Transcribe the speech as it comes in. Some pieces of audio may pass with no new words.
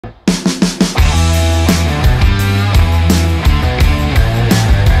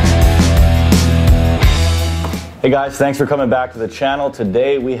Hey guys, thanks for coming back to the channel.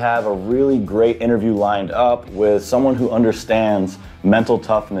 Today we have a really great interview lined up with someone who understands mental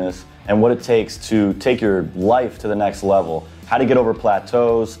toughness and what it takes to take your life to the next level. How to get over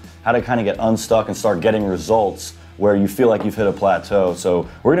plateaus, how to kind of get unstuck and start getting results where you feel like you've hit a plateau. So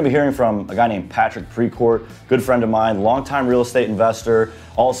we're gonna be hearing from a guy named Patrick Precourt, good friend of mine, longtime real estate investor,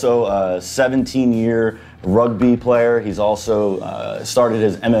 also a 17-year rugby player. He's also started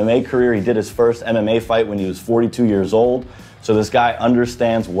his MMA career. He did his first MMA fight when he was 42 years old. So this guy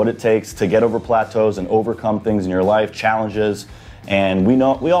understands what it takes to get over plateaus and overcome things in your life, challenges. And we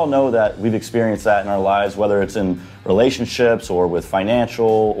all know that we've experienced that in our lives, whether it's in relationships or with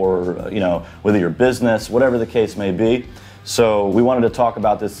financial or with your business, whatever the case may be. So we wanted to talk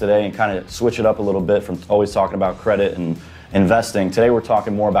about this today and kind of switch it up a little bit from always talking about credit and investing. Today we're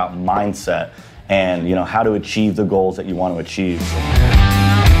talking more about mindset and how to achieve the goals that you want to achieve.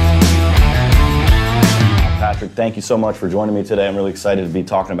 Patrick, thank you so much for joining me today. I'm really excited to be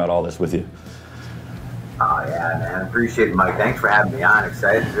talking about all this with you. Oh yeah, man, appreciate it, Mike. Thanks for having me on.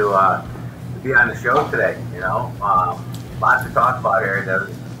 Excited to be on the show today. Lots to talk about here.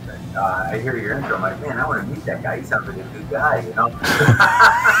 I hear your intro. I'm like, man, I want to meet that guy. He sounds like a good guy,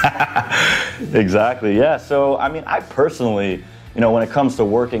 Exactly. Yeah. So, I mean, I personally, when it comes to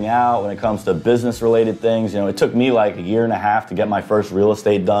working out, when it comes to business-related things, it took me like a year and a half to get my first real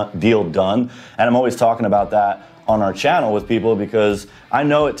estate deal done, and I'm always talking about that on our channel with people because I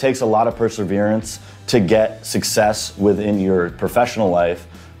know it takes a lot of perseverance to get success within your professional life,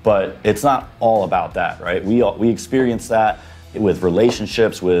 but it's not all about that, right? We experience that with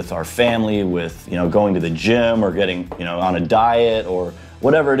relationships, with our family, with going to the gym or getting on a diet or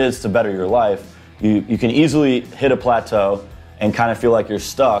whatever it is to better your life. You can easily hit a plateau and kind of feel like you're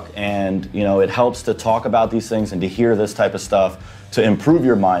stuck, and it helps to talk about these things and to hear this type of stuff to improve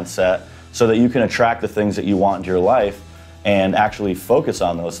your mindset so that you can attract the things that you want into your life and actually focus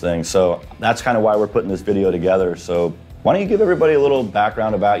on those things. So that's kind of why we're putting this video together. So why don't you give everybody a little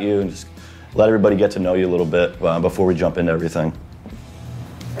background about you and just let everybody get to know you a little bit before we jump into everything.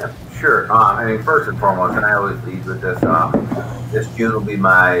 Yeah, sure. I mean, first and foremost, and I always lead with this, this June will be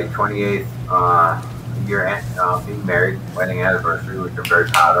my 28th year being married, wedding anniversary, which I'm very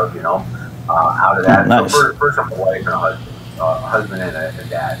proud of, out of that. Nice. So first I'm a wife and a husband and a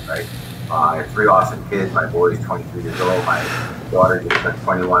dad, right? I have 3 awesome kids. My boy's 23 years old. My daughter just turned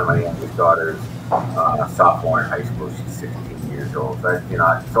 21. My youngest daughter's sophomore in high school. She's 16 years old. But,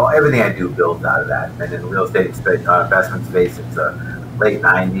 so everything I do builds out of that. And in the real estate investment space, it's late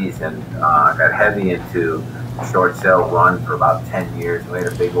 90s, and got heavy into short sale run for about 10 years. We had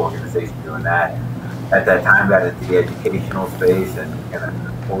a big organization doing that. At that time, got into the educational space, and kind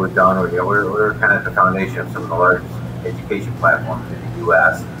of what we've done, we're kind of at the foundation of some of the largest education platforms in the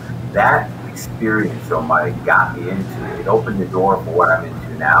U.S. That experience, Mike, got me into it. It opened the door for what I'm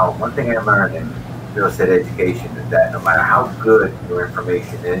into now. One thing I learned in real estate education is that no matter how good your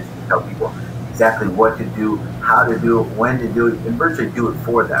information is, you tell people exactly what to do, how to do it, when to do it, and virtually do it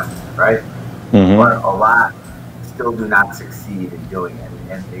for them, right? Mm-hmm. But a lot still do not succeed in doing it.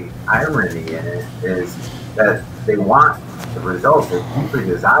 And the irony in it is that they want the results, they deeply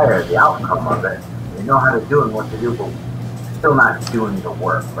desire the outcome of it. They know how to do it and what to do, but still not doing the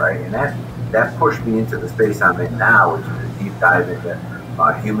work, right? And that pushed me into the space I'm in now, which is a deep dive into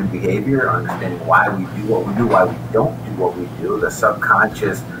human behavior, understanding why we do what we do, why we don't do what we do, the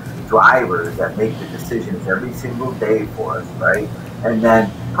subconscious drivers that make the decisions every single day for us, right? And then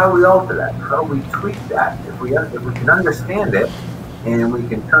how do we alter that? How do we tweak that? If we can understand it and we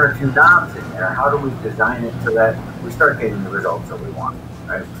can turn a few knobs in there, how do we design it so that we start getting the results that we want,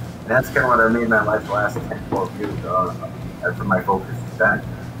 right? And that's kind of what I made my life the last 10, 12 years. That's where my focus has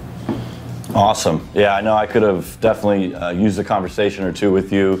been. Awesome. Yeah, I know I could have definitely used a conversation or two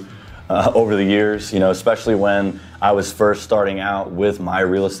with you over the years, especially when I was first starting out with my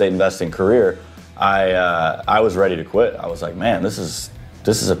real estate investing career. I was ready to quit. I was like, man, this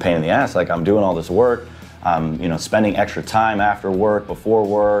is a pain in the ass. Like, I'm doing all this work. I'm spending extra time after work, before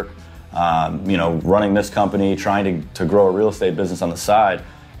work, running this company, trying to grow a real estate business on the side.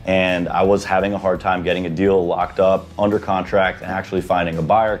 And I was having a hard time getting a deal locked up, under contract, and actually finding a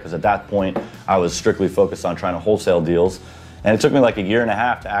buyer, because at that point I was strictly focused on trying to wholesale deals. And it took me like a year and a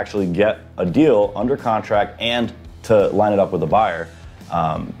half to actually get a deal under contract and to line it up with a buyer.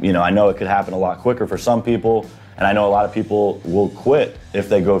 I know it could happen a lot quicker for some people, and I know a lot of people will quit if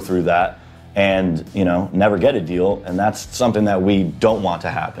they go through that and never get a deal, and that's something that we don't want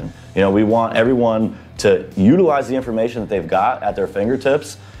to happen. We want everyone to utilize the information that they've got at their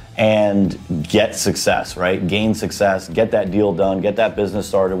fingertips and get success, right? Gain success, get that deal done, get that business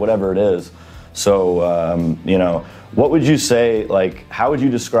started, whatever it is. So, what would you say, like, how would you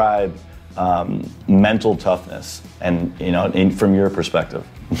describe mental toughness and, from your perspective?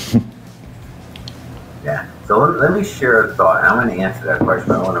 Yeah. So let me share a thought. I'm going to answer that question,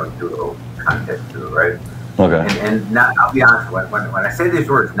 but I want to do a little context to it, right? Okay. And not, I'll be honest, when I say these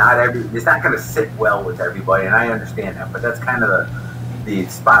words, it's not going to sit well with everybody, and I understand that, but that's kind of the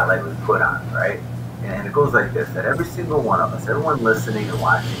spotlight we put on it, right? And it goes like this, that every single one of us, everyone listening and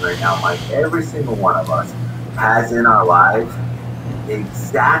watching right now, Mike, every single one of us has in our lives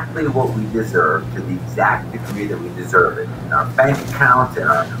exactly what we deserve to the exact degree that we deserve it. In our bank accounts, in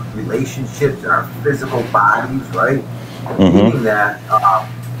our relationships, in our physical bodies, right? Meaning that,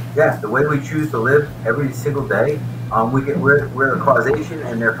 the way we choose to live every single day, we're the causation,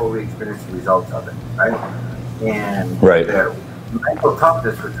 and therefore we experience the results of it, right? And the mental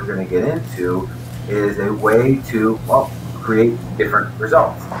toughness, which we're going to get into, is a way to create different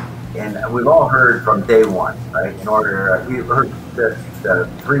results. And we've all heard from day one, right? We've heard the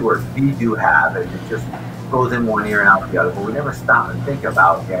three words, be, do, have, and it just goes in one ear and out the other. But we never stop and think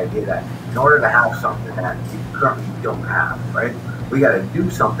about the idea that in order to have something that we currently don't have, right? We got to do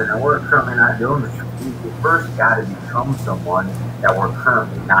something that we're currently not doing. We first got to become someone that we're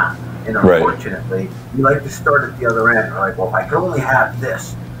currently not. And unfortunately, we like to start at the other end. We're like, well, if I could only have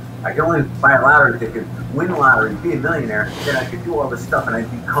this, I can only buy a lottery ticket, win the lottery, be a millionaire, then I could do all this stuff and I'd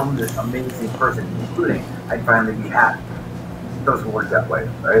become this amazing person, including I'd finally be happy. It doesn't work that way,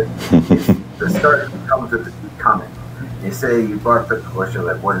 right? The start comes with the becoming. You say, you brought up the question,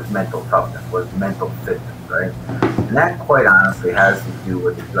 like, what is mental toughness? What is mental fitness, right? And that, quite honestly, has to do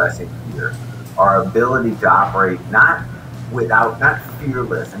with addressing fear. Our ability to operate not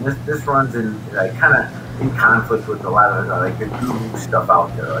fearless. And this runs in kind of in conflict with a lot of the guru stuff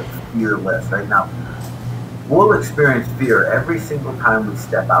out there, like fearless. Right now, we'll experience fear every single time we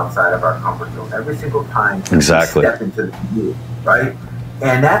step outside of our comfort zone. Every single time we step into the new, right?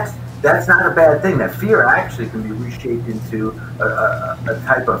 And that's not a bad thing. That fear actually can be reshaped into a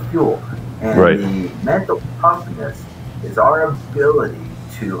type of fuel. And the mental toughness is our ability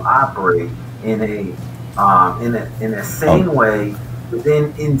to operate in a sane way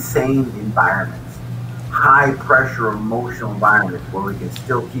within insane environments. High pressure emotional environments where we can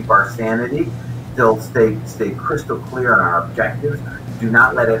still keep our sanity, still stay crystal clear on our objectives, do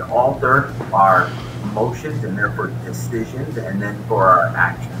not let it alter our emotions and therefore decisions and then for our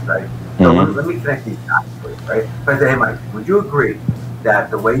actions, right? So let me connect these dots, right? If I say, hey Mike, would you agree that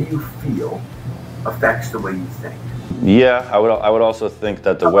the way you feel affects the way you think? Yeah, I would also think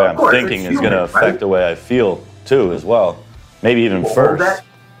that the way I'm thinking is going to affect the way I feel too, as well. Maybe even first.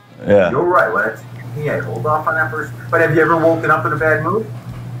 Yeah. You're right. Well, hold off on that first. But have you ever woken up in a bad mood?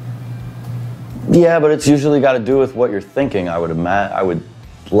 Yeah, but it's usually got to do with what you're thinking. I would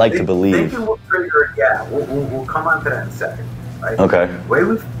like to believe. Thinking will trigger. Yeah, we'll come on to that in a second. Right? Okay. The way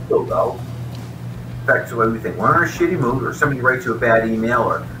we feel though affects the way we think. We're in a shitty mood, or somebody writes you a bad email,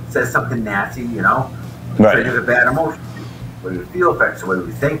 or says something nasty, triggers a bad emotion. The way we feel affects the way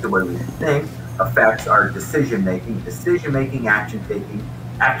we think. The way we think affects our decision making,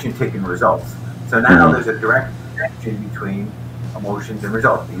 action taking results. So now there's a direct connection between emotions and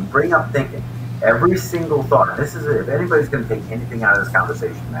results. You bring up thinking. Every single thought, this is if anybody's going to take anything out of this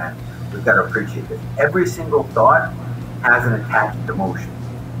conversation, man, we've got to appreciate this. Every single thought has an attached emotion.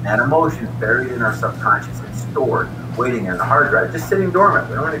 That emotion is buried in our subconscious and stored, waiting on the hard drive, just sitting dormant.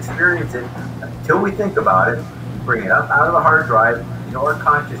 We don't experience it until we think about it. We bring it up out of the hard drive, our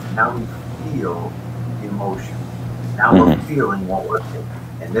conscious, and now we feel the emotion. Now we're feeling what we're thinking.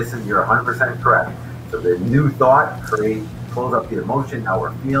 And you're 100% correct. So the new thought pulls up the emotion, now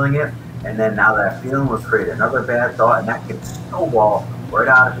we're feeling it, and then now that feeling will create another bad thought, and that can snowball right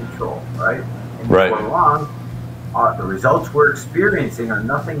out of control, right? And before long, the results we're experiencing are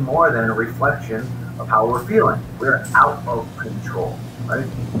nothing more than a reflection of how we're feeling. We're out of control, right?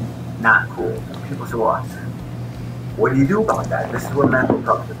 Not cool. And people say, well, what do you do about that? This is where mental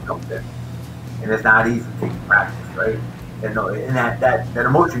toughness comes in. And it's not easy to practice, right? And that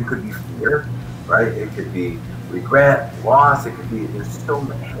emotion could be fear, right? It could be regret, loss. It could be there's so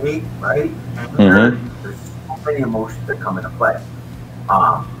much hate, right? There's so many emotions that come into play.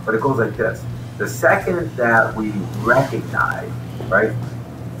 But it goes like this: the second that we recognize, right,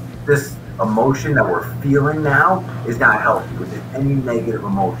 this emotion that we're feeling now is not healthy, which is any negative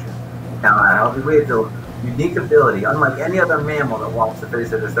emotion. Now, not healthy. We have the unique ability, unlike any other mammal that walks the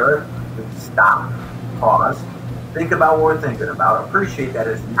face of this earth, to stop, pause, think about what we're thinking about, appreciate that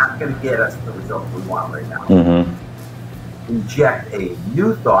it's not going to get us the results we want right now. Inject a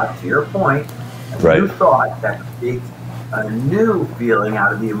new thought, to your point, a new thought that creates a new feeling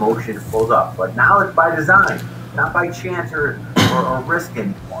out of the emotion flows up. But now it's by design, not by chance or risk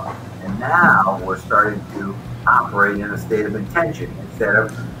anymore. And now we're starting to operate in a state of intention instead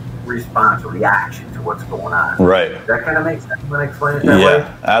of response or reaction to what's going on. Right. Does that kind of make sense when I explain it that way?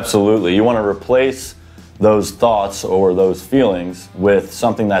 Yeah, absolutely. You want to replace those thoughts or those feelings with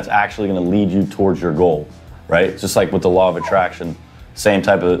something that's actually going to lead you towards your goal, right? Just like with the law of attraction, same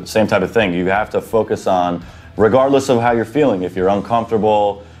type of thing. You have to focus on, regardless of how you're feeling, if you're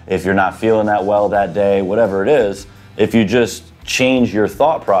uncomfortable, if you're not feeling that well that day, whatever it is, if you just change your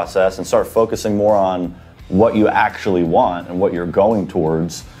thought process and start focusing more on what you actually want and what you're going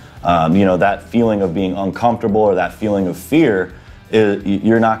towards, that feeling of being uncomfortable or that feeling of fear,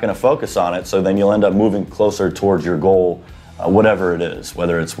 you're not going to focus on it. So then you'll end up moving closer towards your goal, whatever it is,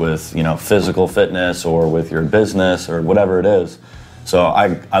 whether it's with physical fitness or with your business or whatever it is. So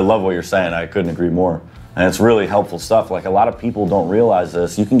I love what you're saying. I couldn't agree more. And it's really helpful stuff. Like, a lot of people don't realize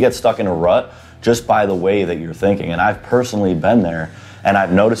this. You can get stuck in a rut just by the way that you're thinking. And I've personally been there, and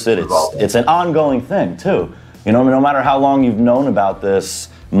I've noticed it. It's an ongoing thing too. No matter how long you've known about this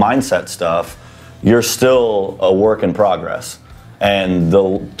mindset stuff, you're still a work in progress. And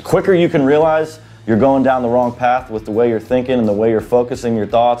the quicker you can realize you're going down the wrong path with the way you're thinking and the way you're focusing your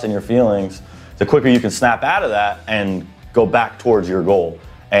thoughts and your feelings, the quicker you can snap out of that and go back towards your goal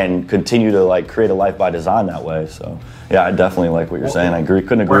and continue to create a life by design that way. So yeah, I definitely like what you're saying. I agree.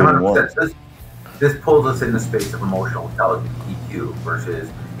 Couldn't agree more. This pulls us in the space of emotional intelligence, EQ, versus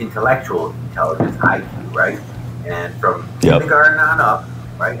intellectual intelligence, IQ, right? And from kindergarten on up,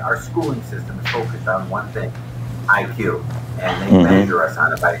 right, our schooling system is focused on one thing, IQ. And they measure us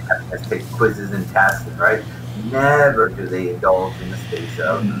on it by having us take quizzes and tests, right? Never do they indulge in the space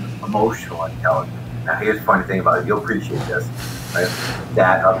of emotional intelligence. Now, here's the funny thing about it. You'll appreciate this, right?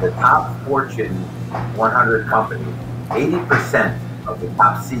 That of the top Fortune 100 companies, 80% of the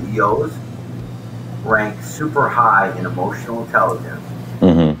top CEOs rank super high in emotional intelligence,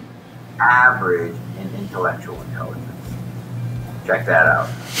 average in intellectual intelligence. Check that out.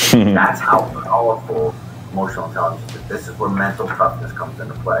 That's how powerful emotional intelligence is. This is where mental toughness comes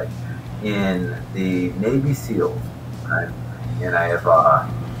into play. In the Navy SEALs, right? And I have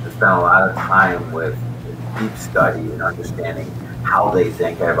spent a lot of time with deep study and understanding how they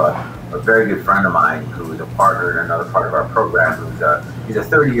think. I have a very good friend of mine who is a partner in another part of our program. He's a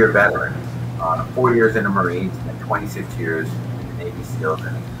 30-year veteran, 4 years in the Marines and 26 years in the Navy SEALs.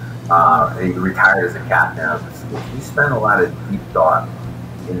 And he retired as a captain of the SEALs. He spent a lot of deep thought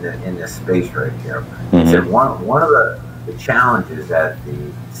in this space right here. He said one of the challenges that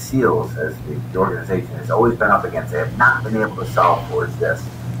the SEALs, as the organization, has always been up against, they have not been able to solve for is this.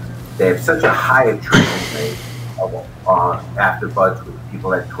 They have such a high attrition rate after buds with people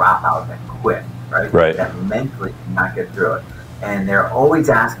that drop out, that quit, right? That mentally cannot get through it. And they're always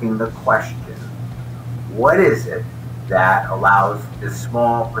asking the question, what is it that allows this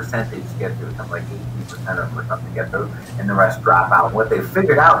small percentage to get through, something like 18% of them or something to get through, and the rest drop out? What they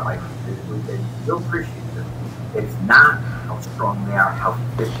figured out, they still appreciate this. It's not how strong they are, how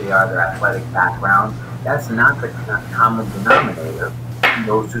fit they are, their athletic background. That's not the common denominator in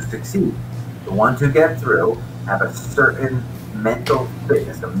those who succeed. The ones who get through have a certain mental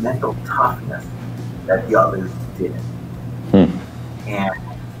fitness, a mental toughness that the others didn't. And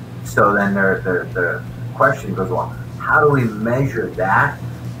so then the question goes, well, how do we measure that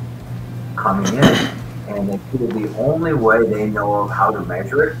coming in? And they feel the only way they know of how to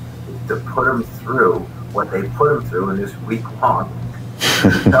measure it is to put them through what they put them through in this week-long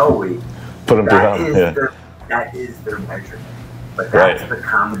hell week. Put them through that is their measurement. But that's the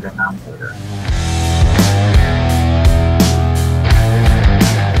common denominator.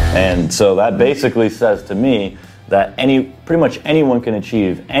 And so that basically says to me that pretty much anyone can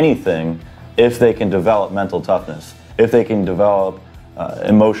achieve anything if they can develop mental toughness, if they can develop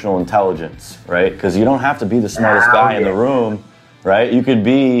emotional intelligence, right? Because you don't have to be the smartest guy in the room, right? You could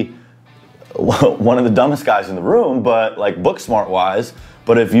be one of the dumbest guys in the room, but book smart wise.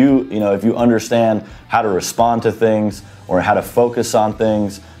 But if you understand how to respond to things or how to focus on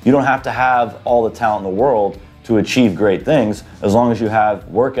things, you don't have to have all the talent in the world to achieve great things, as long as you have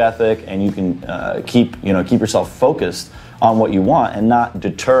work ethic and you can keep yourself focused on what you want and not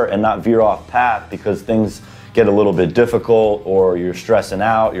deter and not veer off path because things get a little bit difficult or you're stressing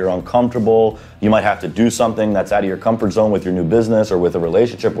out, you're uncomfortable, you might have to do something that's out of your comfort zone with your new business or with a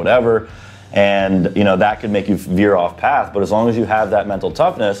relationship, whatever, and that could make you veer off path. But as long as you have that mental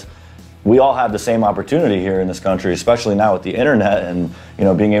toughness, we all have the same opportunity here in this country, especially now with the internet and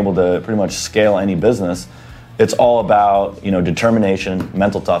being able to pretty much scale any business. It's all about determination,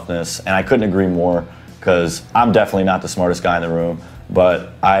 mental toughness, and I couldn't agree more. because I'm definitely not the smartest guy in the room,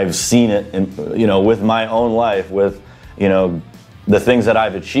 but I've seen it in, you know, with my own life, with, you know, the things that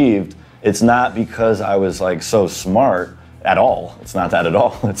I've achieved. It's not because I was like so smart at all. It's not that at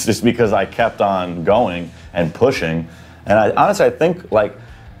all. It's just because I kept on going and pushing. And I honestly, I think like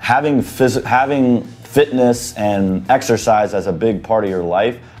having fitness and exercise as a big part of your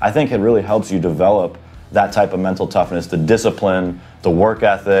life, I think it really helps you develop that type of mental toughness, the discipline, the work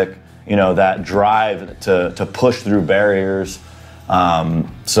ethic, you know, that drive to push through barriers.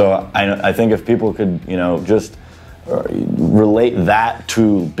 So I think if people could, you know, just relate that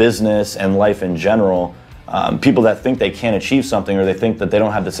to business and life in general, people that think they can't achieve something or they think that they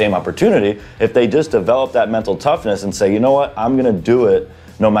don't have the same opportunity, if they just develop that mental toughness and say, you know what, I'm gonna do it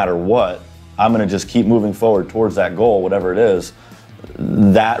no matter what, I'm gonna just keep moving forward towards that goal, whatever it is,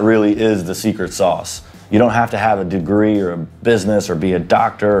 that really is the secret sauce. You don't have to have a degree or a business or be a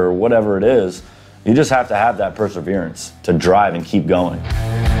doctor or whatever it is. You just have to have that perseverance to drive and keep going.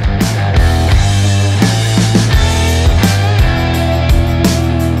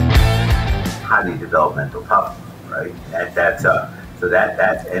 How do you develop mental toughness, right? That's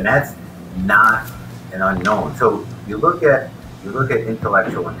not an unknown. So you look at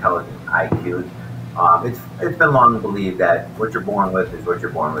intellectual intelligence, IQ. It's been long believed that what you're born with is what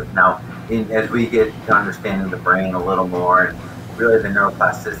you're born with. Now, as we get to understanding the brain a little more and really the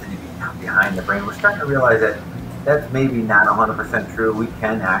neuroplasticity behind the brain, we're starting to realize that that's maybe not 100% true. We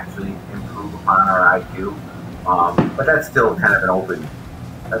can actually improve upon our IQ, but that's still kind of an open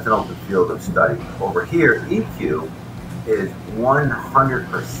field of study. Over here, EQ is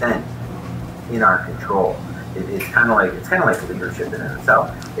 100% in our control. It's kind of like leadership in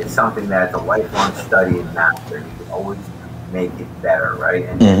itself. It's something that's a lifelong study and master. You can always make it better, right?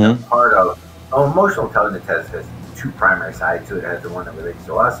 And part of emotional intelligence has two primary sides to it. It has the one that relates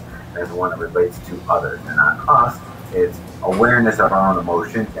to us, and has the one that relates to others. And on us, it's awareness of our own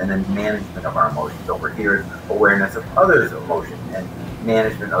emotions and then management of our emotions. Over here, it's awareness of others' emotions and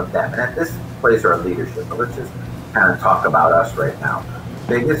management of them. And at this place are leadership. But let's just kind of talk about us right now.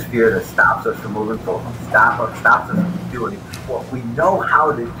 Biggest fear that stops us from moving forward, stops us from doing what we know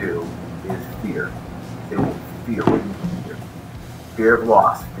how to do is fear. Fear. What do you mean fear? Fear of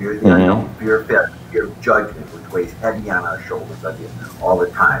loss, fear of the unknown, fear of failure, fear of judgment, which weighs heavy on our shoulders all the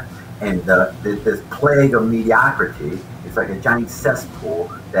time. And this plague of mediocrity is like a giant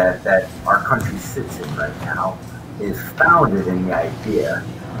cesspool that our country sits in right now, is founded in the idea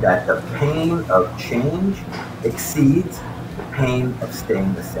that the pain of change exceeds the pain of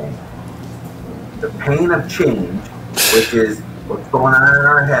staying the same. The pain of change, which is what's going on in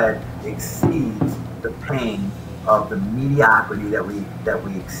our head, exceeds the pain of the mediocrity that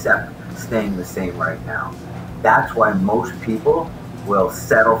we accept staying the same right now. That's why most people will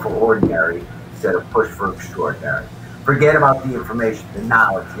settle for ordinary instead of push for extraordinary. Forget about the information, the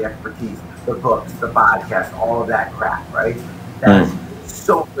knowledge, the expertise, the books, the podcasts, all of that crap, right? That's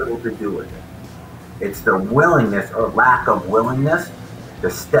so little to do with it. It's the willingness or lack of willingness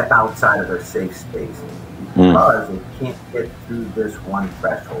to step outside of their safe space because they can't get through this one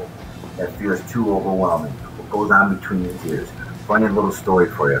threshold that feels too overwhelming. What goes on between the ears. Funny little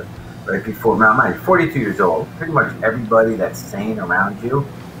story for you. Right before, now I'm 42 years old. Pretty much everybody that's sane around you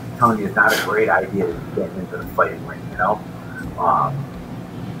telling you it's not a great idea to be getting into the fighting ring, you know?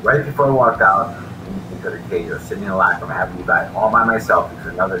 Right before I walked out into the cage, I was sitting in the locker room having to be all by myself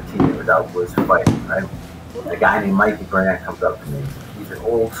because another team was fighting, right? A guy named Mikey Burnett comes up to me. He's an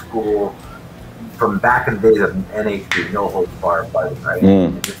old school, from back in the days of NHB, no holds barred fighting, right?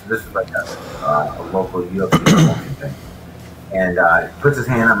 This is like a local UFC thing. And he puts his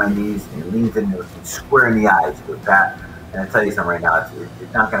hand on my knees and he leans into me square in the eyes. He goes, Pat, and I tell you something right now,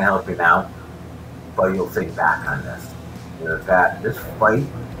 it's not going to help you now, but you'll think back on this. You know, Pat, this fight,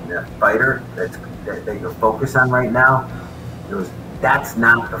 the fighter that you're focused on right now, that's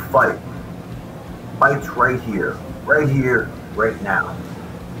not the fight. Fight's right here, right now.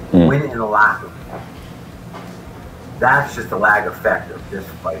 Win in the locker room. That's just the lag effect of this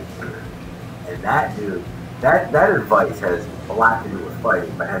fight here. And that dude, that advice has a lot to do with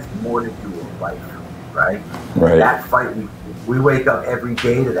fighting, but has more to do with life, right? That fight, we wake up every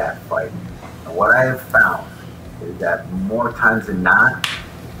day to that fight. And what I have found is that more times than not,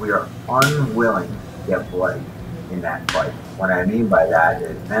 we are unwilling to get bloody in that fight. What I mean by that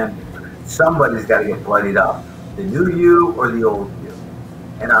is, man, somebody's got to get bloodied up. The new you or the old you.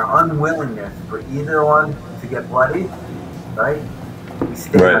 And our unwillingness for either one to get bloody, right? We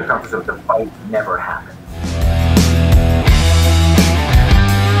stay in our comfort zone. The fight never happens.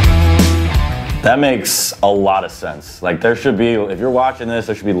 That makes a lot of sense. Like there should be, if you're watching this,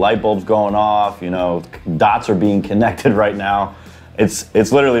 there should be light bulbs going off, you know, dots are being connected right now. It's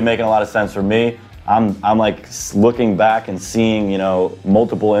literally making a lot of sense for me. I'm like looking back and seeing, you know,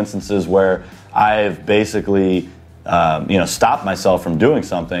 multiple instances where I've basically, you know, stopped myself from doing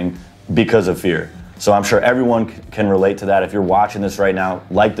something because of fear. So I'm sure everyone can relate to that. If you're watching this right now,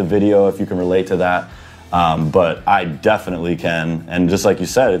 like the video if you can relate to that. But I definitely can. And just like you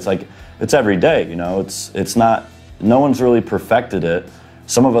said, it's like, it's every day, you know, it's not, no one's really perfected it.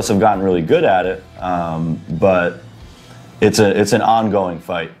 Some of us have gotten really good at it, but it's an ongoing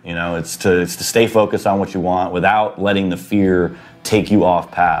fight, you know, it's to stay focused on what you want without letting the fear take you off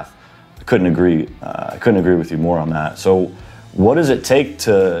path. I couldn't agree with you more on that. So what does it take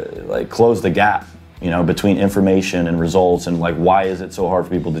to like close the gap, you know, between information and results, and like why is it so hard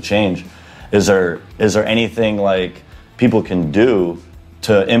for people to change? Is there anything like people can do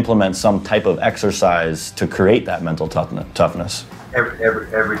to implement some type of exercise to create that mental toughness?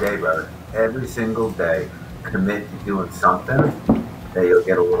 Every day, brother. Every single day, commit to doing something that you'll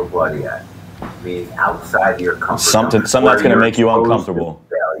get a little bloody at. Meaning outside of your comfort zone. Something that's going to make you uncomfortable.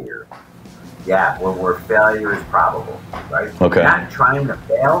 Failure. Yeah, where failure is probable, right? Okay. Not trying to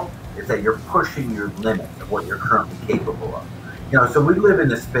fail, is that you're pushing your limits of what you're currently capable of. You know, so we live in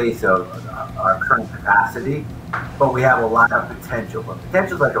the space of our current capacity, but we have a lot of potential. But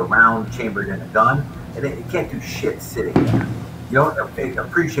potential is like a round chambered in a gun, and it can't do shit sitting there. You don't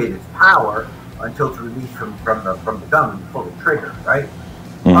appreciate its power until it's released from the gun and you pull the trigger, right?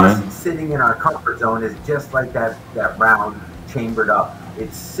 Mm-hmm. Us sitting in our comfort zone is just like that round chambered up.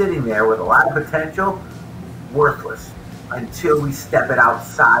 It's sitting there with a lot of potential, worthless, until we step it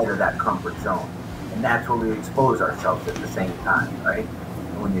outside of that comfort zone. And that's where we expose ourselves at the same time, right?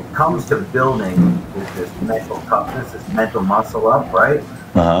 And when it comes to building this mental toughness, this mental muscle up, right?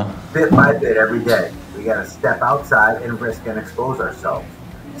 Bit by bit every day, we got to step outside and risk and expose ourselves.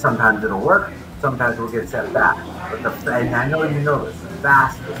 Sometimes it'll work, sometimes we'll get set back. But and I know you know this, the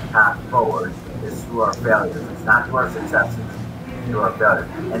fastest path forward is through our failures. It's not through our successes, it's through our failures.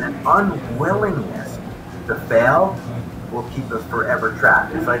 And an unwillingness to fail will keep us forever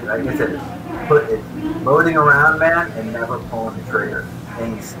trapped. It's like I said, it's loading around, man, and never pulling the trigger.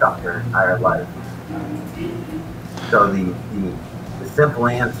 And you stuck your entire life. So the simple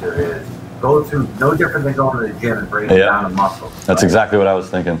answer is go through, no different than going to the gym and breaking down a muscle. That's exactly what I was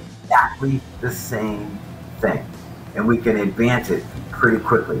thinking. Exactly the same thing. And we can advance it pretty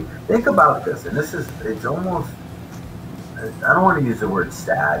quickly. Think about this, and it's almost, I don't want to use the word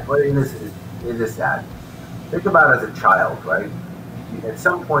sad, but it is sad. Think about it as a child, right? At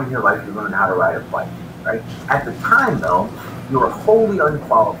some point in your life, you learn how to ride a bike, right? At the time, though, you were wholly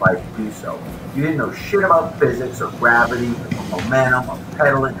unqualified to do so. You didn't know shit about physics or gravity or momentum or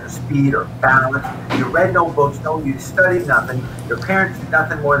pedaling or speed or balance. You read no books, you studied nothing. Your parents did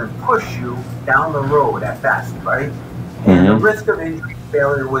nothing more than push you down the road at best, right? And the risk of injury and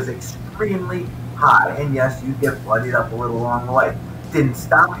failure was extremely high. And yes, you get bloodied up a little along the way. Didn't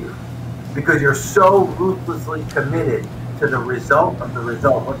stop you because you're so ruthlessly committed to the result of the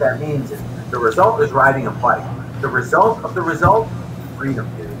result. What that means is the result is riding a bike. The result of the result, freedom,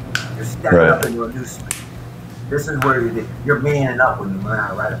 dude. You're stepping up into a new space. This is where you're manning up when you learn how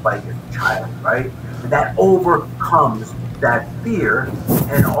to ride a bike as a child, right? And that overcomes that fear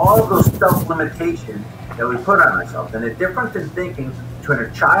and all of those self-limitations that we put on ourselves. And the difference in thinking between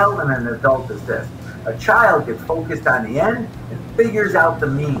a child and an adult is this. A child gets focused on the end and figures out the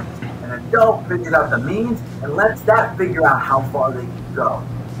means. An adult figures out the means and lets that figure out how far they can go.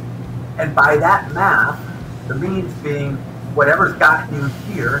 And by that math, the means being whatever's gotten you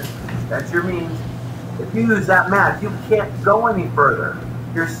here, that's your means. If you use that math, you can't go any further.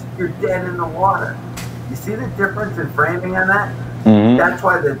 You're dead in the water. You see the difference in framing on that? That's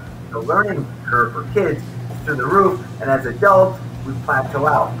why the learning curve for kids is through the roof, and as adults, we plateau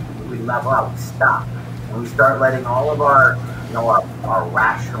out, we level out, we stop. And we start letting all of our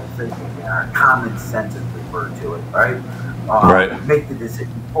rational thinking and our common sense, as we refer to it, right? Make the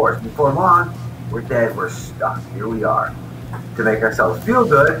decision for us. Before long, we're dead, we're stuck. Here we are. To make ourselves feel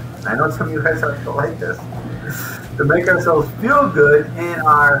good, and I know some of you guys are like this, to make ourselves feel good in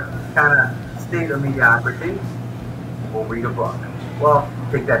our kind of state of mediocrity, we'll read a book. Well,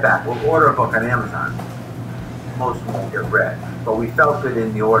 take that back. We'll order a book on Amazon. Most won't get read, but we felt good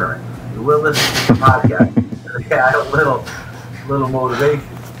in the ordering. We will listen to the podcast. We had a little motivation,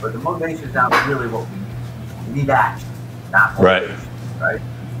 but the motivation is not really what we need. We need action, not motivation, right?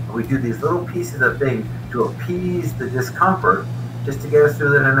 And we do these little pieces of things to appease the discomfort just to get us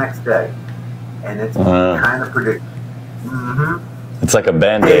through to the next day. And it's kind of predictable. It's like a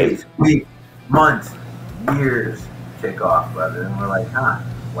Band-Aid. months, years tick off, brother, and we're like, huh,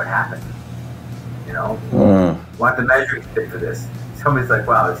 what happened? You know, want the measuring stick for this. Somebody's like,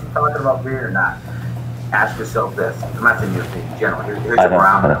 wow, is he talking about beer or not? Ask yourself this. I'm not saying you in general. Here's a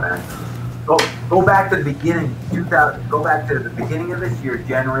barometer, man. Go back to the beginning, 2000. Go back to the beginning of this year,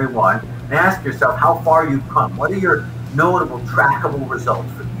 January 1, and ask yourself how far you've come. What are your notable, trackable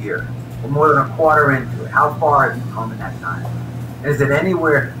results for the year? We're more than a quarter into it. How far have you come in that time? Is it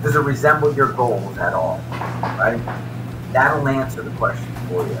anywhere? Does it resemble your goals at all? Right? That'll answer the question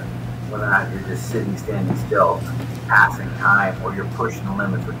for you. Whether or not you're just sitting, standing still, passing time, or you're pushing the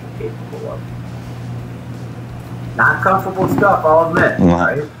limits what you're capable of. Not comfortable stuff, I'll admit,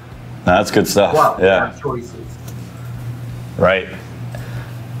 right? That's good stuff. Well, yeah. Have choices. Right.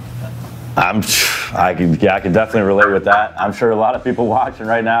 I can definitely relate with that. I'm sure a lot of people watching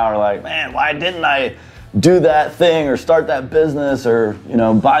right now are like, man, why didn't I do that thing or start that business or, you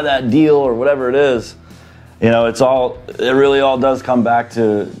know, buy that deal or whatever it is. You know, it really all does come back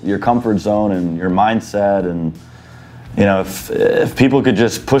to your comfort zone and your mindset. And, you know, if people could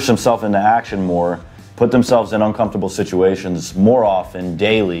just push themselves into action more, put themselves in uncomfortable situations more often,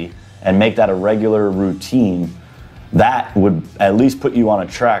 daily, and make that a regular routine, that would at least put you on a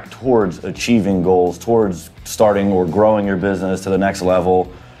track towards achieving goals, towards starting or growing your business to the next level,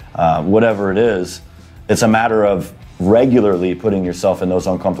 whatever it is. It's a matter of regularly putting yourself in those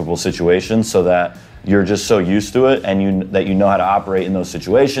uncomfortable situations so that you're just so used to it and that you know how to operate in those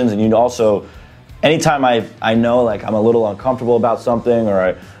situations. And you also, anytime I know like I'm a little uncomfortable about something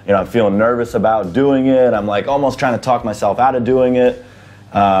or I'm feeling nervous about doing it, I'm like almost trying to talk myself out of doing it.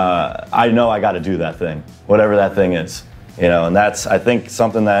 I know I got to do that thing, whatever that thing is, you know, and that's, I think,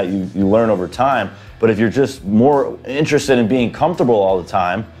 something that you learn over time. But if you're just more interested in being comfortable all the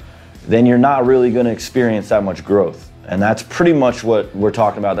time, then you're not really going to experience that much growth. And that's pretty much what we're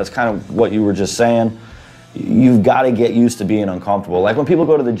talking about. That's kind of what you were just saying. You've got to get used to being uncomfortable. Like when people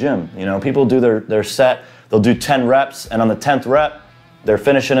go to the gym, you know, people do their set, they'll do 10 reps, and on the 10th rep, they're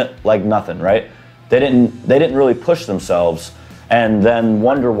finishing it like nothing, right? They didn't really push themselves and then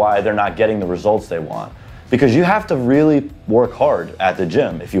wonder why they're not getting the results they want. Because you have to really work hard at the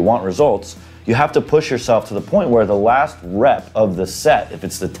gym. If you want results, you have to push yourself to the point where the last rep of the set, if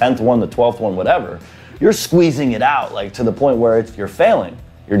it's the 10th one, the 12th one, whatever, you're squeezing it out like to the point where you're failing.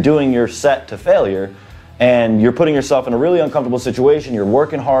 You're doing your set to failure and you're putting yourself in a really uncomfortable situation. You're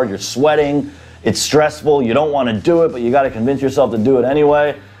working hard, you're sweating, it's stressful, you don't want to do it, but you got to convince yourself to do it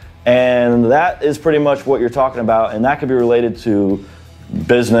anyway. And that is pretty much what you're talking about, and that could be related to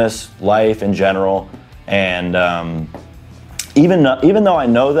business, life in general. And even though I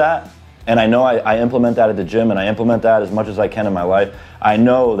know that, and I know I implement that at the gym, and I implement that as much as I can in my life, I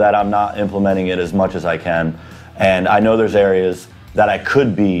know that I'm not implementing it as much as I can. And I know there's areas that I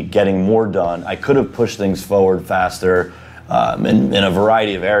could be getting more done. I could have pushed things forward faster in a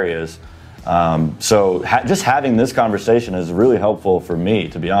variety of areas. So just having this conversation is really helpful for me,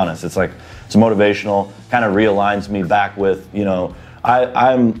 to be honest. It's like, it's motivational, kind of realigns me back with, you know,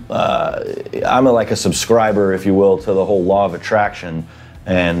 I'm like a subscriber, if you will, to the whole law of attraction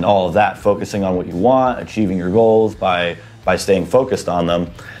and all of that, focusing on what you want, achieving your goals by staying focused on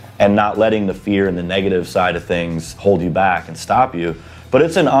them and not letting the fear and the negative side of things hold you back and stop you. But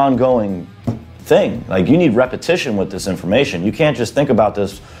it's an ongoing thing. Like, you need repetition with this information. You can't just think about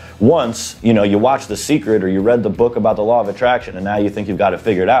this once, you know, you watch The Secret or you read the book about the law of attraction and now you think you've got it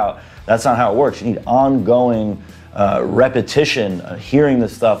figured out. That's not how it works. You need ongoing repetition, hearing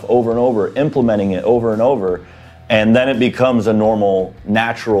this stuff over and over, implementing it over and over, and then it becomes a normal,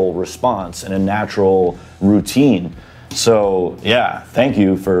 natural response and a natural routine. So yeah, thank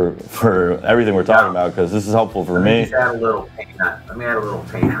you for everything we're talking about, because this is helpful for me. Let me add a little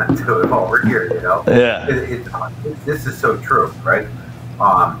pain onto it while we're here, you know? Yeah. This is so true, right?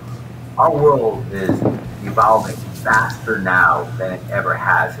 Our world is evolving faster now than it ever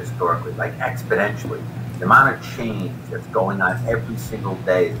has historically, like exponentially. The amount of change that's going on every single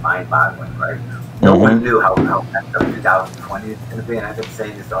day is mind-boggling, right? No one knew how 2020 is going to be, and I've been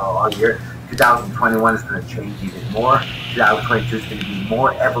saying this all year. 2021 is going to change even more. 2022 is going to be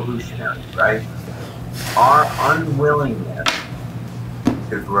more evolutionary, right? Our unwillingness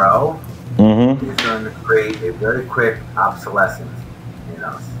to grow is going to create a very quick obsolescence in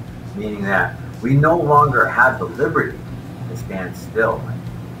us, meaning that we no longer have the liberty to stand still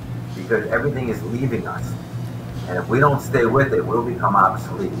because everything is leaving us. And if we don't stay with it, we'll become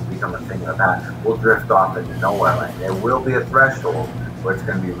obsolete. We'll become a thing of the past. We'll drift off into nowhere land. There will be a threshold where it's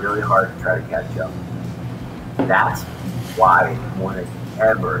going to be really hard to try to catch up. That's why more than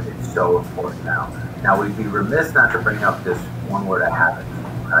ever it's so important now. Now, we'd be remiss not to bring up this one word of habit,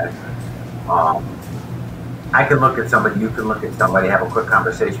 right? I can look at somebody, you can look at somebody, have a quick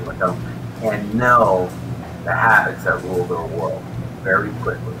conversation with them, and know the habits that rule their world very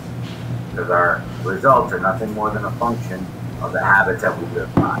quickly. Because our results are nothing more than a function of the habits that we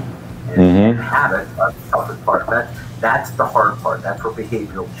live by. And habits are the toughest part. That's the hard part. That's where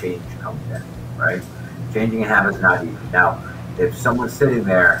behavioral change comes in, right? Changing a habit is not easy. Now, if someone's sitting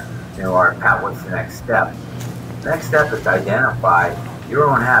there, or Pat, what's the next step? The next step is to identify your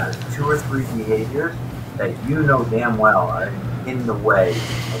own habits, 2 or 3 behaviors that you know damn well are in the way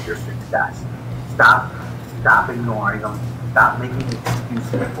of your success. Stop ignoring them. Stop making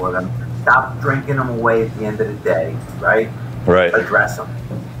excuses for them. Stop drinking them away at the end of the day, right? Right. Address them.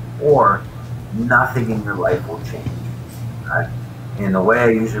 Or nothing in your life will change, right? And the way I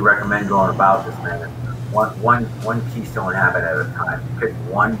usually recommend going about this, man, is one keystone habit at a time. Pick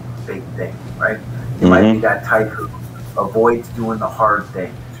one big thing, right? You might be that type who avoids doing the hard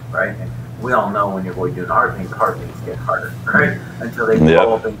things, right? And we all know when you avoid doing the hard things get harder, right? Until they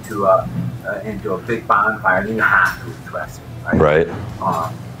blow up into a big bonfire, then you have to address it, right?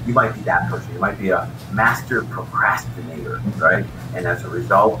 Right. You might be that person. You might be a master procrastinator, right? And as a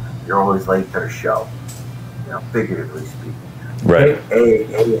result, you're always late to the show, figuratively speaking. Right. Take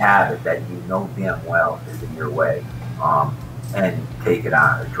a habit that you know damn well is in your way, and take it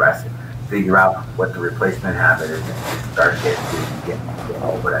on, address it. Figure out what the replacement habit is, and start getting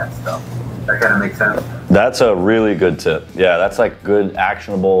over that stuff. That kind of makes sense? That's a really good tip. Yeah, that's like good,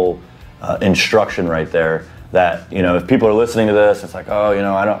 actionable instruction right there. That, if people are listening to this, it's like, oh,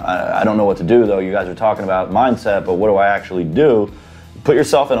 I don't know what to do though. You guys are talking about mindset, but what do I actually do? Put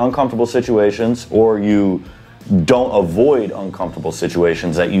yourself in uncomfortable situations, or you don't avoid uncomfortable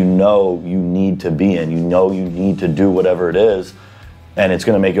situations that you know you need to be in. You know you need to do whatever it is, and it's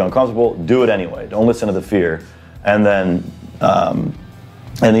going to make you uncomfortable. Do it anyway. Don't listen to the fear. And then,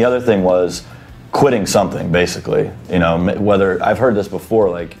 and the other thing was quitting something, basically. Whether I've heard this before,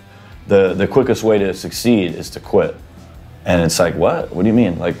 like the quickest way to succeed is to quit. And it's like, what? What do you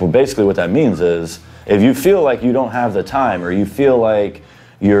mean? Like, well, basically what that means is if you feel like you don't have the time, or you feel like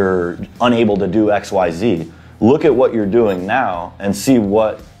you're unable to do X, Y, Z, look at what you're doing now and see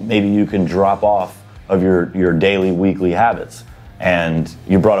what maybe you can drop off of your daily, weekly habits. And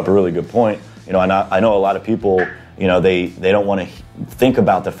you brought up a really good point. I know a lot of people, they don't want to think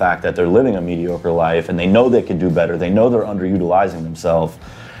about the fact that they're living a mediocre life, and they know they could do better. They know they're underutilizing themselves.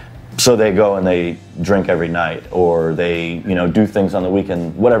 So they go and they drink every night, or they, do things on the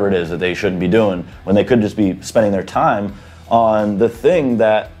weekend, whatever it is that they shouldn't be doing, when they could just be spending their time on the thing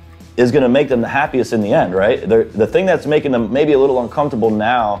that is going to make them the happiest in the end, right? The thing that's making them maybe a little uncomfortable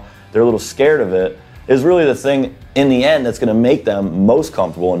now, they're a little scared of it, is really the thing in the end that's going to make them most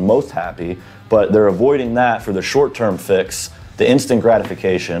comfortable and most happy, but they're avoiding that for the short-term fix, the instant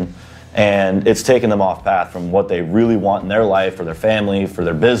gratification, and it's taking them off path from what they really want in their life, for their family, for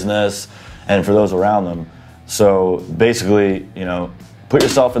their business, and for those around them. So basically, put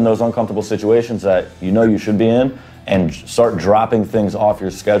yourself in those uncomfortable situations that you should be in, and start dropping things off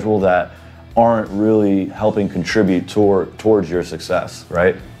your schedule that aren't really helping contribute towards your success,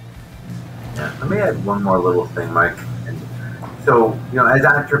 right? Yeah, let me add one more little thing, Mike. And so, as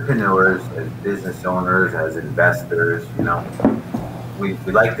entrepreneurs, as business owners, as investors, we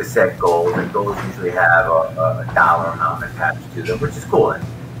like to set goals, and goals usually have a dollar amount attached to them, which is cool. And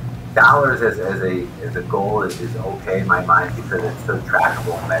dollars as a goal is okay in my mind, because it's so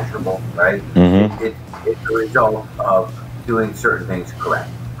trackable and measurable, right? It's the result of doing certain things correct.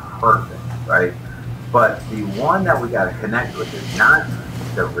 Perfect, right? But the one that we got to connect with is not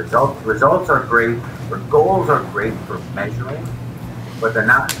the results. Results are great, or goals are great for measuring, but they're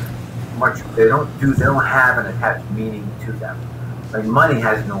not much. They don't have an attached meaning to them. Like money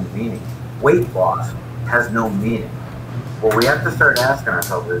has no meaning. Weight loss has no meaning. What we have to start asking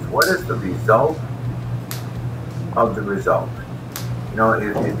ourselves is, what is the result of the result?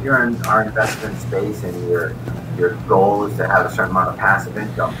 If you're in our investment space and your goal is to have a certain amount of passive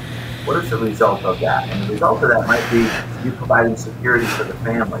income, what is the result of that? And the result of that might be you providing security for the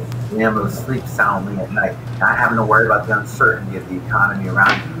family, being able to sleep soundly at night, not having to worry about the uncertainty of the economy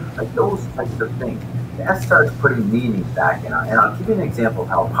around you, like those types of things. That starts putting meaning back in. And I'll give you an example of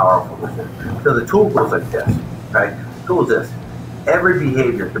how powerful this is. So the tool goes like this, right? The tool is this. Every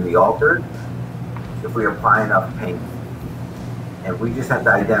behavior can be altered if we apply enough pain. And we just have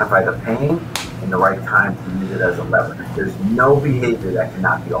to identify the pain and the right time to use it as a lever. There's no behavior that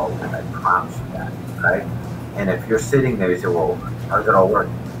cannot be altered. I promise you that, right? And if you're sitting there, you say, well, how does it all work?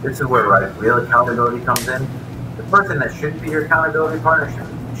 This is where real accountability comes in. The person that should be your accountability partner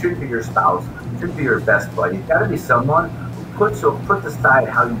should be your spouse, should be your best buddy. It's got to be someone who puts aside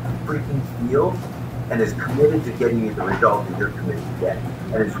how you freaking feel and is committed to getting you the result that you're committed to getting,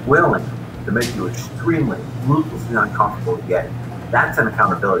 and is willing to make you extremely, ruthlessly uncomfortable to get it. That's an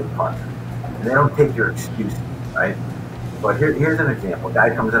accountability partner. And they don't take your excuses, right? But here's an example. A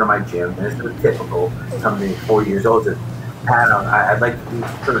guy comes into my gym, and this is a typical, somebody 40 years old, says, Pat, I'd like to lose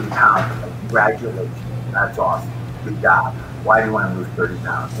 30 pounds. I'm like, congratulations, that's awesome, good job. Why do you want to lose 30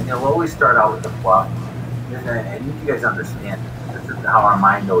 pounds? And he'll always start out with the fluff. And you guys understand this is how our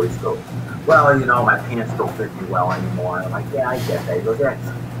mind always goes. Well, you know, my pants don't fit me well anymore. And I'm like, yeah, I get that. He goes, yeah,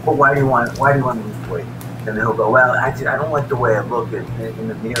 but why do you want to lose weight? And then he'll go, well, actually, I don't like the way I look in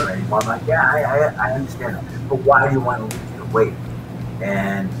the mirror anymore. I'm like, yeah, I understand that. But why do you want to lose the weight?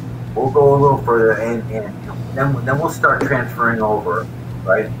 And we'll go a little further, and then we'll start transferring over,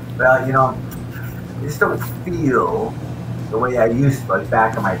 right? Well, you know, I just don't feel the way I used to, like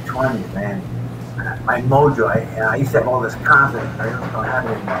back in my 20s, man. My mojo, I used to have all this confidence. I don't have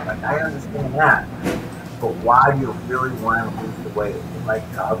it anymore. Like, I understand that. But why do you really want to lose the weight? Like,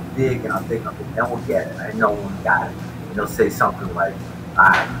 I'll dig and I'll dig, then we'll get it. I know when we got it. And they'll say something like,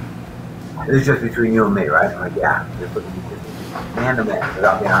 this is just between you and me, right? I'm like, yeah, just man to man,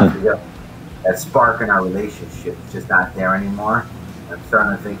 without being honest with you. That spark in our relationship is just not there anymore. I'm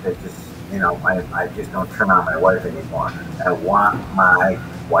starting to think that just, you know, I just don't turn on my wife anymore. I want my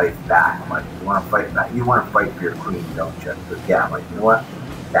wife back. I'm like, you want to fight back? You want to fight for your queen, don't you? But yeah, I'm like, you know what?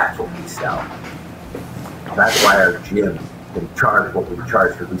 That's what we sell. That's why our gym can charge what we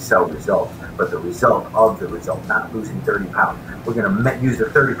charge, because we sell results. But the result of the result, not losing 30 pounds. We're going to use the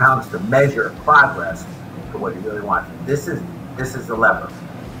 30 pounds to measure progress to what you really want. This is the lever.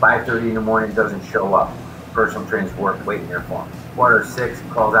 5:30 in the morning, doesn't show up. Personal trainers work waiting there for him. 4:06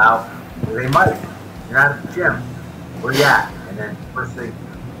 calls out. Hey, Mike, you're not at the gym. Where you at? And then first thing,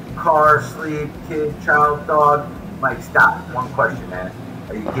 car, sleep, kid, child, dog. Mike, stop. One question, man.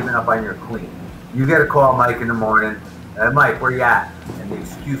 Are you giving up on your queen? You get a call, Mike, in the morning. Mike, where you at? And the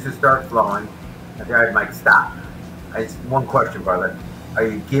excuses start flowing. And all right, Mike, stop. It's one question, brother. Are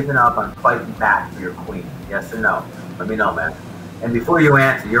you giving up on fighting back for your queen? Yes or no? Let me know, man. And before you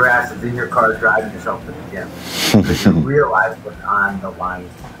answer, your ass is in your car driving yourself to the gym. Because you realize what's on the line.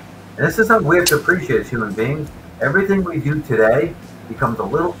 And this is something we have to appreciate as human beings. Everything we do today becomes a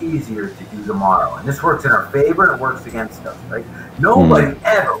little easier to do tomorrow. And this works in our favor and it works against us, right? Nobody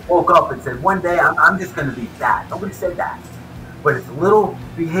ever woke up and said, one day I'm just going to be fat. Nobody said that. But it's little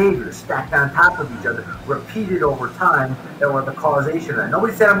behaviors stacked on top of each other, repeated over time, that were the causation of that.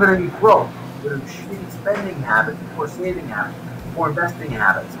 Nobody said I'm going to be broke. There are shitty spending habits, poor saving habits, poor investing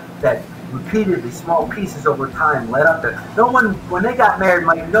habits that repeatedly, small pieces over time led up to. No one, when they got married,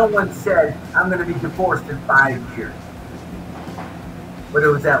 Mike, no one said, I'm going to be divorced in 5 years. But it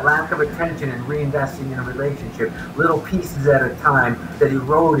was that lack of attention and reinvesting in a relationship, little pieces at a time, that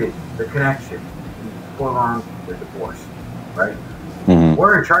eroded the connection and prolonged the divorce, right?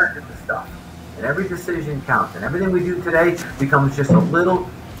 We're in charge of this stuff. And every decision counts. And everything we do today becomes just a little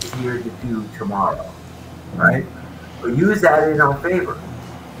easier to do tomorrow, right? But use that in our favor.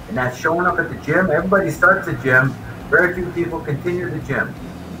 And that's showing up at the gym. Everybody starts the gym. Very few people continue the gym.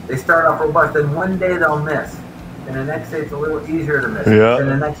 They start off robust, and one day they'll miss. And the next day it's a little easier to miss. Yeah. And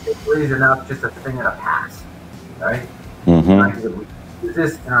the next day it's a little easier. Now it's just a thing in a pass, right? We use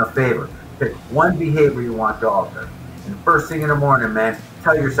this in our favor. Pick one behavior you want to alter. And first thing in the morning, man,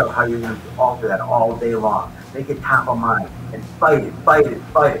 tell yourself how you're going to alter that all day long. Make it top of mind. And fight it.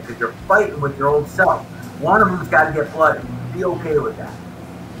 Because you're fighting with your old self. One of them's got to get bloody. Be okay with that.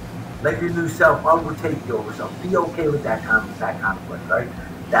 Let your new self overtake your old self. Be okay with that conflict, right?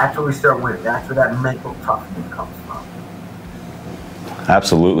 That's where we start winning. That's where that mental toughness comes from.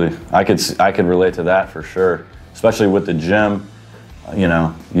 Absolutely. I could relate to that for sure. Especially with the gym. You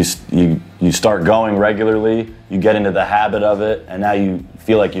know, you start going regularly, you get into the habit of it, and now you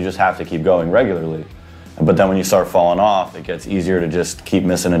feel like you just have to keep going regularly. But then when you start falling off, it gets easier to just keep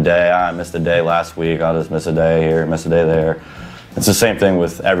missing a day. I missed a day last week, I'll just miss a day here, miss a day there. It's the same thing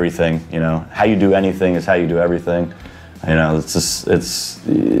with everything, you know. How you do anything is how you do everything. You know,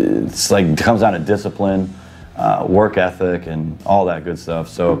 it's like it comes down to discipline, work ethic, and all that good stuff.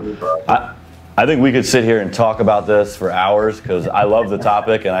 So I think we could sit here and talk about this for hours because I love the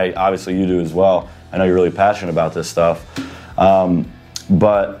topic, and obviously you do as well. I know you're really passionate about this stuff.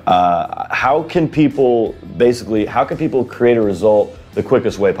 But how can people create a result the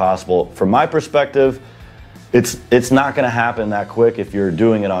quickest way possible? From my perspective, it's not going to happen that quick if you're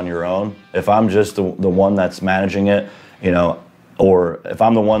doing it on your own. If I'm just the one that's managing it, you know, or if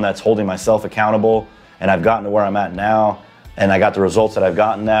I'm the one that's holding myself accountable and I've gotten to where I'm at now and I got the results that I've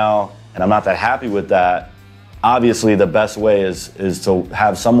gotten now and I'm not that happy with that, obviously the best way is to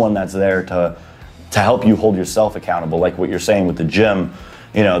have someone that's there to help you hold yourself accountable, like what you're saying with the gym.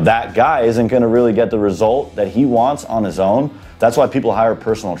 You know, that guy isn't going to really get the result that he wants on his own. That's why people hire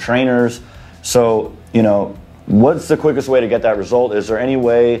personal trainers. So, you know, what's the quickest way to get that result? Is there any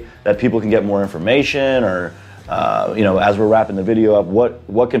way that people can get more information, or, you know, as we're wrapping the video up,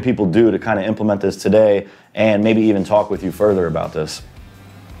 what can people do to kind of implement this today and maybe even talk with you further about this?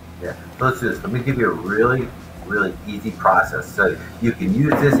 Yeah, so let's do this. Let me give you a really easy process. So you can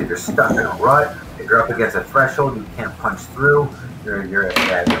use this if you're stuck in a rut, if you're up against a threshold you can't punch through, you're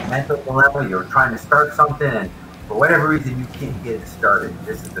at a mental dilemma, you're trying to start something and for whatever reason you can't get it started.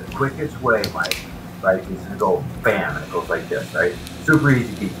 This is the quickest way, Mike, right? It's going to go bam, and it goes like this, right? Super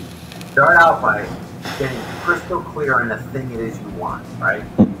easy peasy. Start out by getting crystal clear on the thing it is you want, right?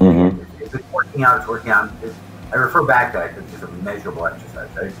 Mm-hmm. If it's working out, it's working out. I refer back to that because it's just a measurable exercise,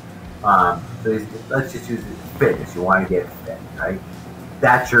 right? So let's just use fitness. You want to get fit, right?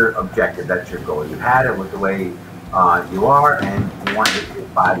 That's your objective. That's your goal. You had it with the way you are, and you want to get your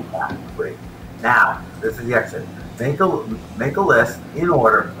body back. Great. Now, this is the exercise. Make a list in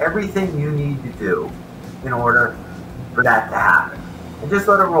order, everything you need to do in order for that to happen. And just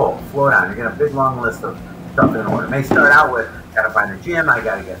let it roll. Slow down. You're going to have a big, long list of stuff in order. It may start out with, got to find a gym, I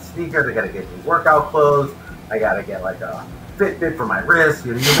got to get sneakers, I got to get new workout clothes, I got to get like a Fitbit for my wrist,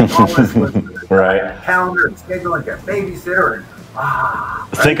 you know, all this with right. A calendar and schedule and get a babysitter and right?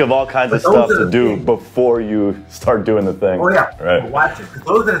 Think of all kinds of stuff to do before you start doing the thing. Oh yeah, right. Well, watch it, because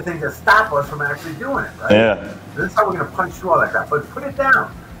those are the things that stop us from actually doing it, right? Yeah. This is how we're going to punch through all that crap. But put it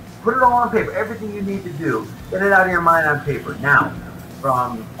down. Put it all on paper. Everything you need to do, get it out of your mind on paper. Now,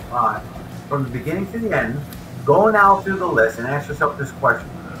 from the beginning to the end, go now through the list and ask yourself this question.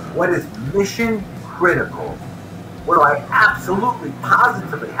 What is mission critical? What do I absolutely,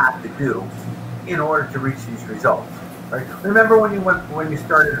 positively have to do in order to reach these results? Right? Remember when you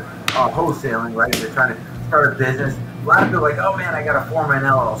started wholesaling, right? You're trying to start a business. A lot of people are like, oh man, I got to form an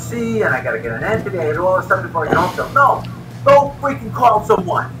LLC and I got to get an entity. I do all this stuff before I can wholesale. No, go freaking call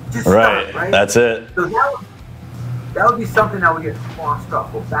someone. Just start, right? That's it. So that would be something that would get crossed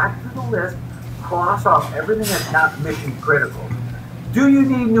off. Go back to the list, cross off everything that's not mission critical. Do you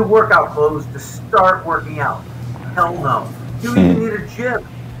need new workout clothes to start working out? Hell no. Do you need a gym?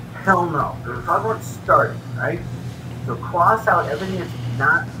 Hell no. We're talking about starting, right? So cross out everything that's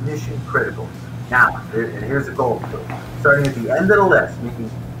not mission critical. Now, and here's the goal. Starting at the end of the list,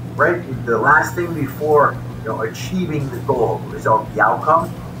 making right the last thing before achieving the goal, result, the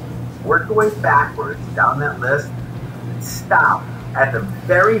outcome. Work your way backwards down that list. And stop at the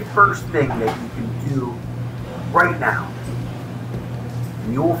very first thing that you can do right now.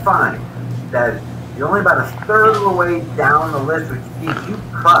 And you will find that you're only about a third of the way down the list, which means you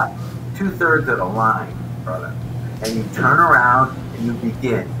cut 2/3 of the line, brother. And you turn around and you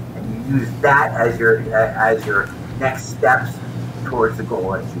begin, and you use that as your next steps towards the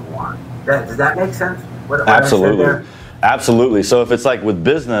goal that you want. Does that make sense? What Absolutely, absolutely. So if it's like with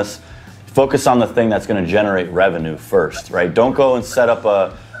business, focus on the thing that's going to generate revenue first, right? Don't go and set up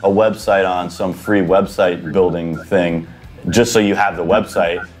a website on some free website building thing just so you have the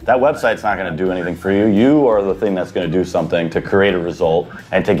website. That website's not going to do anything for you. You are the thing that's going to do something to create a result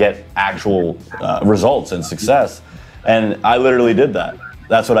and to get actual results and success. And I literally did that.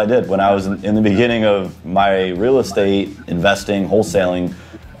 That's what I did when I was in the beginning of my real estate investing, wholesaling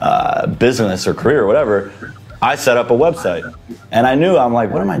business or career or whatever. I set up a website and I knew, I'm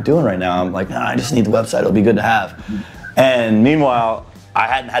like, what am I doing right now? I'm like, no, I just need the website. It'll be good to have. And meanwhile, I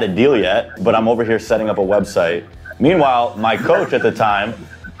hadn't had a deal yet, but I'm over here setting up a website. Meanwhile, my coach at the time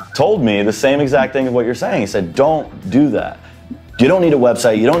told me the same exact thing as what you're saying. He said, don't do that. You don't need a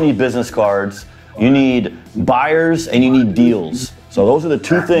website. You don't need business cards. You need buyers and you need deals. So those are the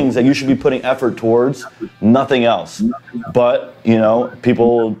two things that you should be putting effort towards, nothing else. But,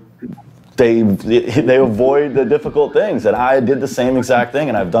 people, they avoid the difficult things. And I did the same exact thing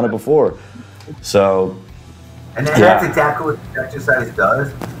and I've done it before. So, and that's exactly what the exercise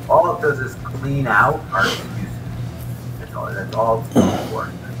does. All it does is clean out our excuses. That's all it's doing for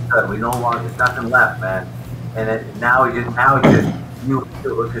us. We no longer, there's nothing left, man. And now you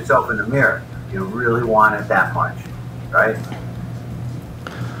look yourself in the mirror. You really want it that much, right?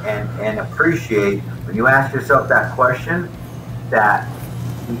 And appreciate when you ask yourself that question, that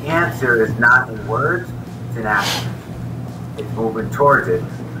the answer is not in words, it's in action. It's moving towards it.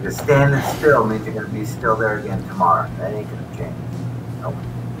 Because standing still means you're going to be still there again tomorrow. That ain't going to change. Nope.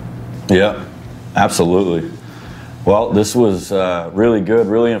 Yeah, absolutely. Well, this was really good,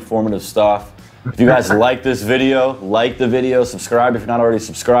 really informative stuff. If you guys like this video, like the video, subscribe if you're not already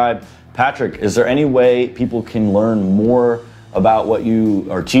subscribed. Patrick, is there any way people can learn more about what you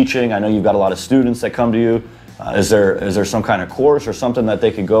are teaching? I know you've got a lot of students that come to you. Is there some kind of course or something that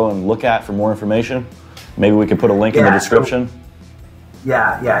they could go and look at for more information? Maybe we could put a link in the description.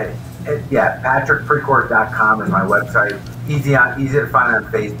 PatrickPrecourt.com is my website. Easy to find on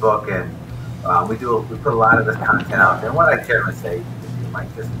Facebook, and we put a lot of this content out there. And what I generally say, you might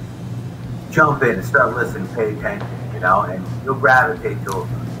just jump in and start listening, pay attention, and you'll gravitate to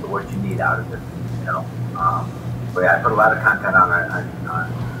what you need out of it, But yeah, I put a lot of content on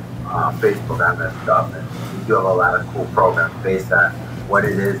Facebook on this stuff, and we do have a lot of cool programs based on what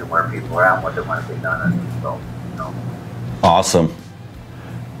it is and where people are at and what they want to be done. Awesome.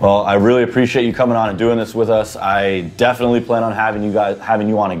 Well, I really appreciate you coming on and doing this with us. I definitely plan on having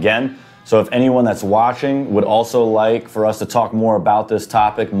you on again. So if anyone that's watching would also like for us to talk more about this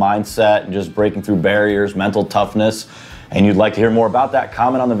topic, mindset, and just breaking through barriers, mental toughness, and you'd like to hear more about that,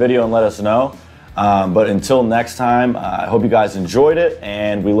 comment on the video and let us know. But until next time, I hope you guys enjoyed it,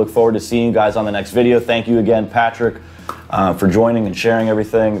 and we look forward to seeing you guys on the next video. Thank you again, Patrick, for joining and sharing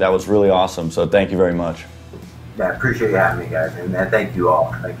everything. That was really awesome. So thank you very much. Yeah, I appreciate you having me, guys, and thank you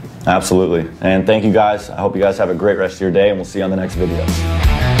all. Thank you. Absolutely. And thank you guys. I hope you guys have a great rest of your day, and we'll see you on the next video.